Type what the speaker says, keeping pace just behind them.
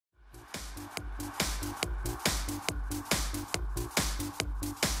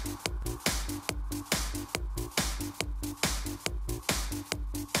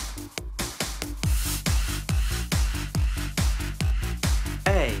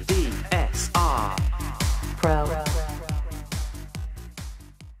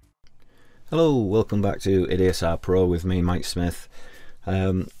Hello, welcome back to ADSR Pro with me, Mike Smith.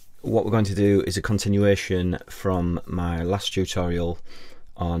 What we're going to do is a continuation from my last tutorial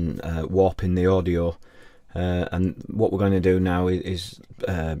on warping the audio, and what we're going to do now is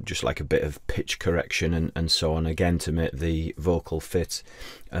just like a bit of pitch correction and so on, again to make the vocal fit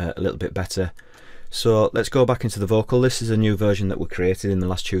a little bit better. So let's go back into the vocal. This is a new version that we created in the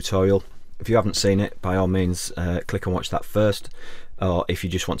last tutorial. If you haven't seen it, by all means click and watch that first, or if you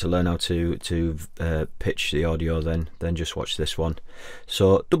just want to learn how to pitch the audio, then just watch this one.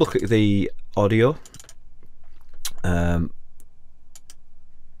 So double click the audio. What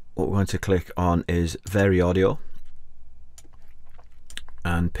we're going to click on is VariAudio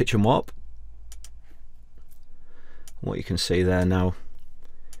and pitch and warp. What you can see there now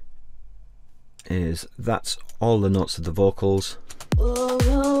is that's all the notes of the vocals.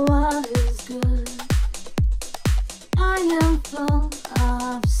 Oh, what is good? I am full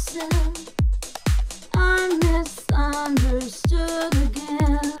of sin. I'm misunderstood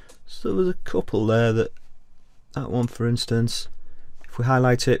again. So there's a couple there, that one for instance, if we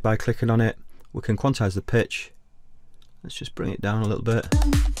highlight it by clicking on it, we can quantize the pitch. Let's just bring it down a little bit.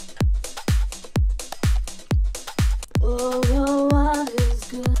 Oh, what is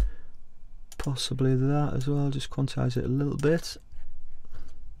good? Possibly that as well, just quantize it a little bit.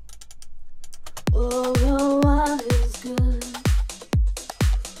 Oh, what is good?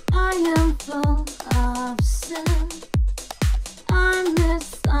 I am full of sin. I'm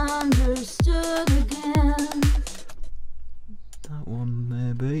misunderstood again. That one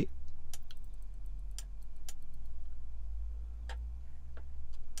maybe.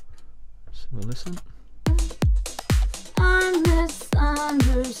 So we'll listen. I'm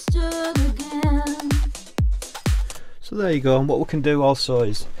misunderstood again. So there you go, and what we can do also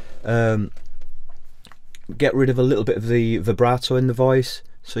is get rid of a little bit of the vibrato in the voice.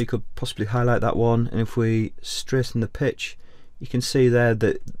 So you could possibly highlight that one, and if we straighten the pitch, you can see there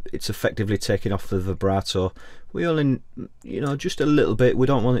that it's effectively taking off the vibrato. We only, just a little bit. We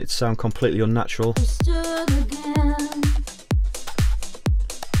don't want it to sound completely unnatural.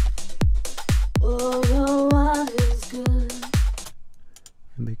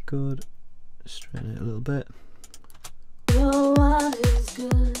 Be good. Straighten it a little bit. Oh, what is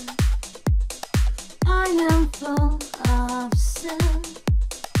good? I am full of sin.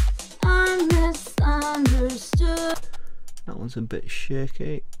 I'm misunderstood. That one's a bit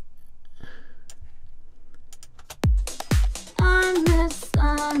shaky. I'm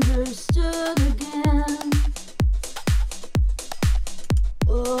misunderstood again.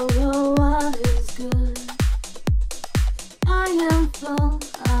 Oh, what is good? I am full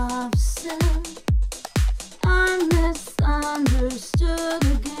of sin. I'm misunderstood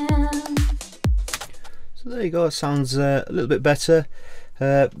again. So there you go, it sounds a little bit better.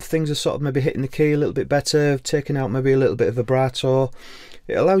 Things are sort of maybe hitting the key a little bit better, taking out maybe a little bit of vibrato.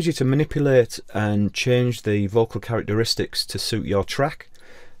 It allows you to manipulate and change the vocal characteristics to suit your track.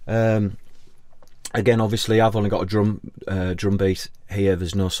 Again, obviously I've only got a drum beat here.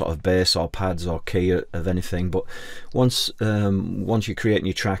 There's no sort of bass or pads or key of anything, but once you're creating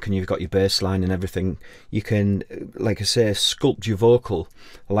your track and you've got your bass line and everything, you can, like I say, sculpt your vocal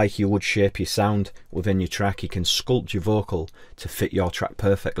like you would shape your sound within your track. You can sculpt your vocal to fit your track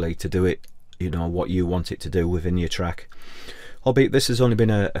perfectly, to do it, what you want it to do within your track. Albeit this has only been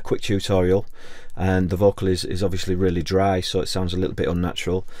a quick tutorial, and the vocal is obviously really dry, so it sounds a little bit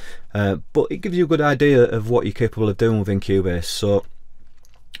unnatural, but it gives you a good idea of what you're capable of doing within Cubase. So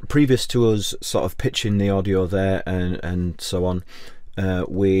previous to us sort of pitching the audio there and so on,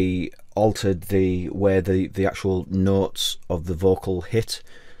 we altered the way the actual notes of the vocal hit.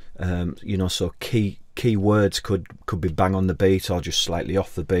 So key words could be bang on the beat or just slightly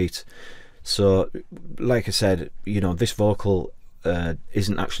off the beat. So like I said, this vocal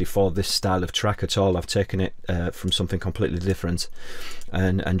isn't actually for this style of track at all. I've taken it from something completely different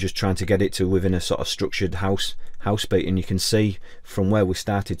and just trying to get it to within a sort of structured house beat, and you can see from where we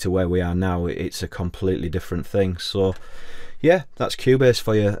started to where we are now, it's a completely different thing. So yeah, that's Cubase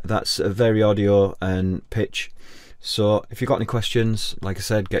for you. That's a VariAudio and pitch. So if you've got any questions, like I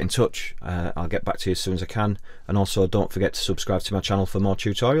said, get in touch. I'll get back to you as soon as I can, and also don't forget to subscribe to my channel for more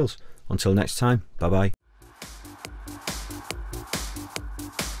tutorials. Until next time, bye bye.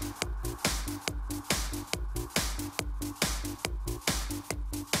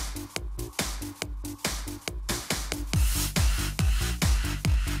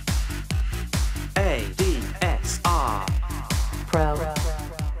 ADSR Pro.